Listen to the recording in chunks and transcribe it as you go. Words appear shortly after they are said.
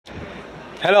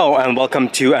Hello and welcome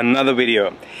to another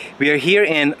video. We are here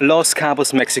in Los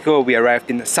Cabos, Mexico. We arrived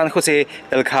in San Jose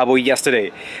del Cabo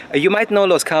yesterday. You might know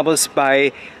Los Cabos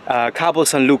by Cabo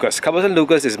San Lucas. Cabo San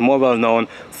Lucas is more well known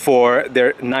for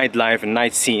their nightlife and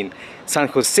night scene. San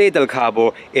Jose del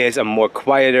Cabo is a more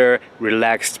quieter,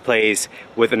 relaxed place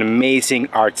with an amazing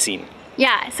art scene.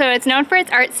 Yeah, so it's known for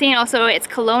its art scene, also its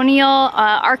colonial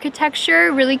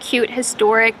architecture, really cute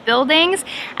historic buildings,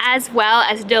 as well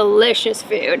as delicious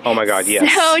food. Oh my god,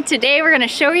 yes. So today we're going to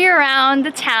show you around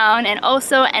the town and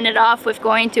also end it off with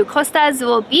going to Costa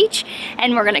Azul Beach,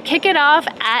 and we're going to kick it off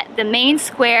at the main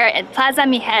square at Plaza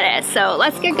Mijares. So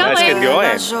let's get going. Let's get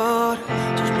going.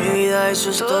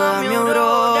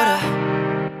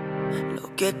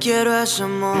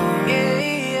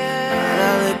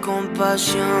 De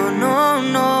compasión, no,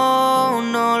 no,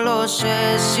 no lo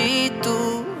sé si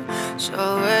tú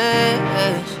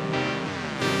sabes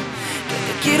que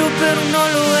te quiero pero no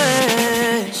lo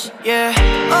es. Yeah,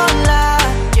 hola,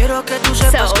 quiero que tú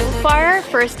sepas que te so far,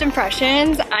 first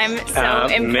impressions, I'm so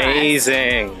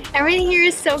amazing. Impressed. Everything here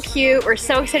is so cute. We're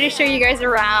so excited to show you guys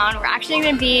around. We're actually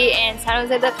going to be in San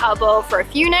Jose del Cabo for a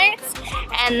few nights,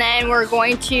 and then we're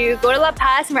going to go to La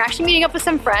Paz, and we're actually meeting up with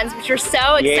some friends, which we're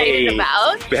so excited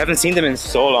about. We haven't seen them in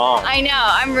so long. I know,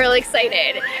 I'm really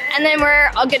excited. And then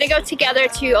we're all gonna go together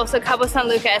to also Cabo San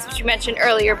Lucas, which we mentioned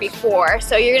earlier before.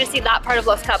 So you're gonna see that part of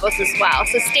Los Cabos as well.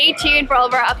 So stay tuned for all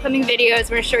of our upcoming videos.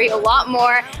 We're gonna show you a lot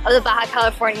more of the Baja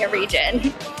California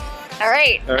region. All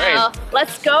right, now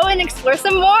let's go and explore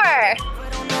some more.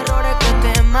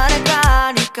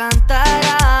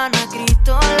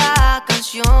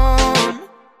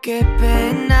 Qué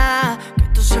pena que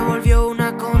esto se volvió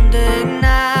una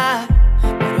condena,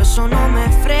 pero eso no me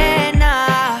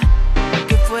frena,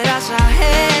 que fueras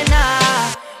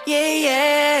ajena. Yeah,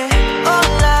 yeah.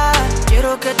 Hola,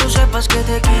 quiero que tú sepas que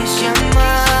te quise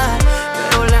amar,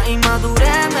 pero la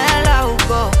inmadurez me la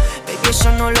jugó. Baby,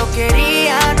 eso no lo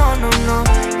quería, no, no, no.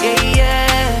 Yeah,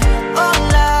 yeah.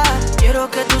 Hola, quiero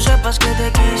que tú sepas que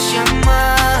te quise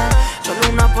amar, solo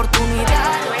una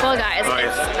oportunidad. Well guys,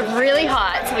 it's really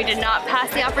hot, so we did not pass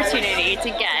the opportunity to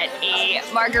get a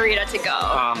margarita to go.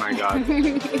 Oh my god.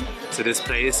 So this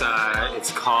place,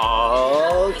 it's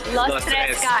called Los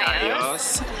Tres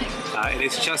Gallos. It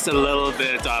is just a little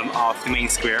bit off the main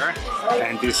square,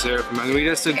 and they serve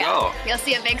margaritas to go. You'll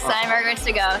see a big sign, margaritas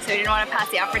to go, so we didn't want to pass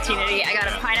the opportunity. I got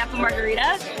a pineapple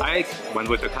margarita. I went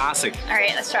with the classic.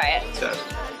 Alright, let's try it. So.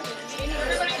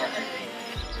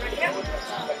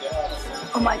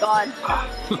 Oh my god.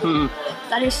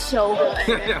 That is so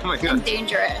good. Oh my god. And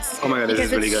dangerous. Oh my god, this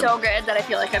is really good. Because it's so good that I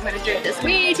feel like I'm gonna drink this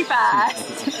way too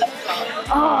fast.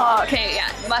 Oh, okay,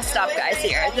 yeah. Must stop guys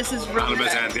here. This is really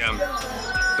 100%, good.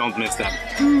 yeah. Don't miss them.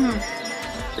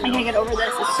 I can't get over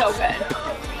this. It's so good.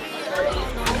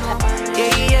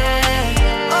 Yeah,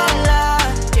 yeah. Hola,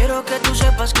 quiero que tú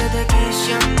sepas que te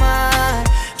quise amar,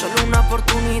 solo una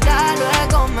oportunidad,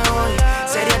 luego me voy.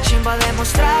 Sería chimba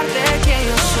demostrarte quién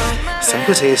yo soy. San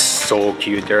Jose is so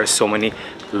cute. There are so many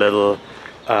little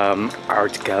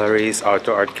art galleries,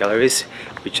 outdoor art galleries.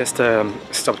 We just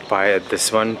stopped by at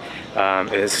this one.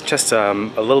 It's just a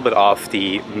little bit off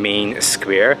the main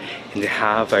square, and they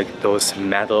have like those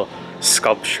metal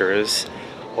sculptures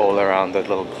all around that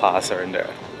little plaza in there.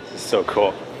 It's so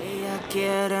cool. Ella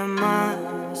quiere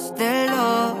más de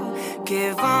lo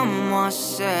que vamos a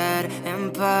hacer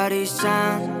en París.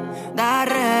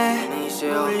 Daré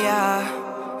Julia,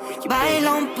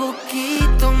 baila un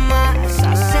poquito más,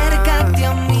 acércate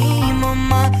a mi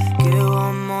mamá, que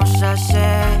vamos a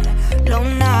hacerlo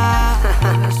una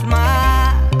vez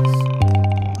más.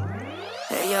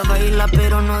 Ella baila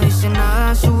pero no dice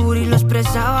nada, su booty lo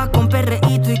expresaba con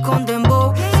perreíto y con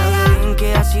dembow. Sabe bien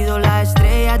que ha sido la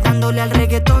estrella dándole al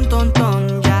reggaetón, ton,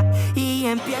 ton, ya.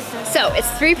 So it's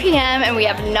 3 p.m. and we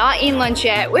have not eaten lunch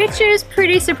yet, which is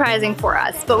pretty surprising for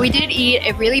us. But we did eat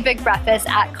a really big breakfast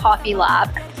at Coffee Lab.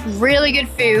 Really good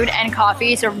food and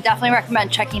coffee, so definitely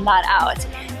recommend checking that out.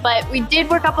 But we did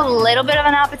work up a little bit of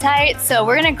an appetite, so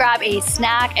we're gonna grab a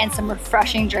snack and some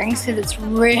refreshing drinks because it's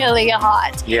really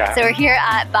hot. Yeah. So we're here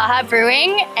at Baja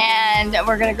Brewing and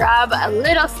we're gonna grab a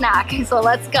little snack. So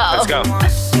let's go. Let's go.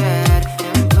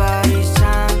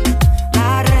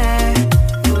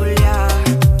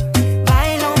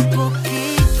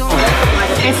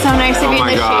 It's so nice to be in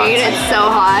the shade. It's so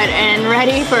hot and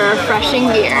ready for a refreshing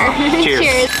beer. Cheers.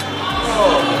 Cheers.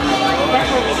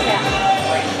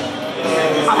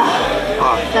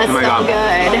 That's oh my so god.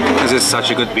 good. This is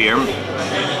such a good beer.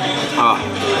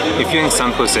 If you're in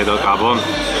San Jose del Cabo,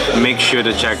 make sure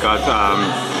to check out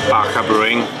Baja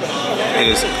Brewing. It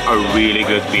is a really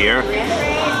good beer.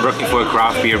 working for a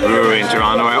craft beer brewery in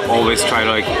Toronto, I always try to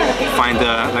like find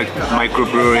the like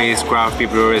microbreweries, craft beer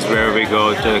breweries wherever we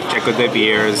go to check out their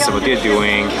beers, what they're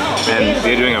doing, and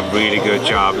they're doing a really good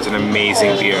job. It's an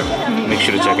amazing beer. Make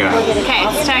sure to check it out. Okay,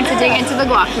 it's time to dig into the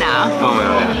guac now. Oh my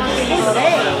god.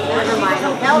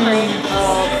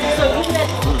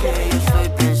 Estoy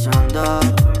pensando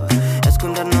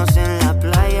escondernos en la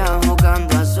playa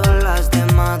jugando a solas de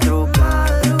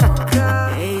madrugada.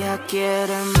 Ella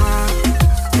quiere más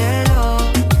de lo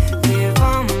que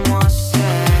vamos a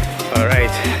hacer.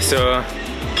 Alright, so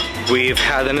we've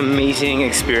had an amazing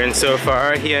experience so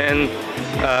far here in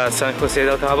San Jose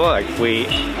del Cabo. Like, we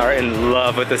are in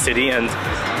love with the city and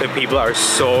the people are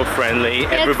so friendly.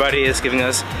 Everybody is giving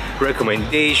us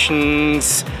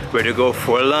recommendations, where to go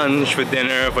for lunch, for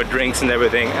dinner, for drinks and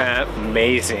everything.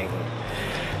 Amazing.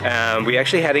 We're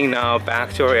actually heading now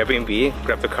back to our Airbnb,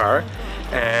 grab the car,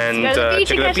 and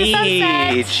check out the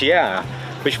beach. Yeah.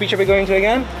 Which beach are we going to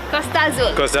again? Costa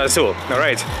Azul. Costa Azul.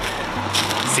 Alright.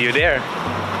 See you there.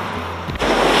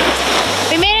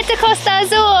 We made it to Costa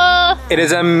Azul! It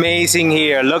is amazing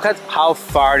here. Look at how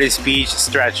far this beach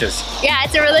stretches. Yeah,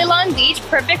 it's a really long beach,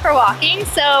 perfect for walking.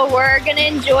 So we're gonna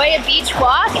enjoy a beach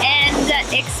walk and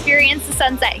experience the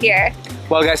sunset here.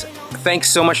 Well guys, thanks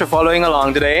so much for following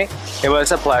along today. It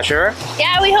was a pleasure.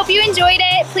 Yeah, we hope you enjoyed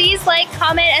it. Please like,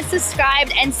 comment, and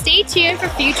subscribe, and stay tuned for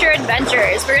future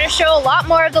adventures. We're gonna show a lot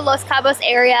more of the Los Cabos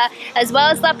area as well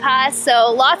as La Paz,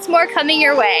 so lots more coming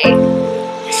your way.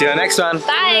 See you next one.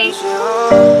 Bye.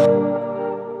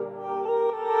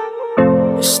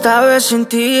 Esta vez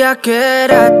sentía que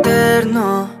era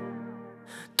eterno,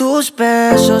 tus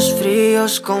besos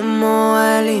fríos como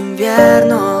el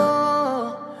invierno.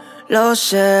 Lo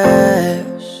sé,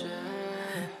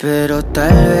 pero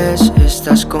tal vez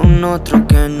estás con otro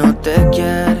que no te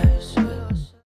quiere.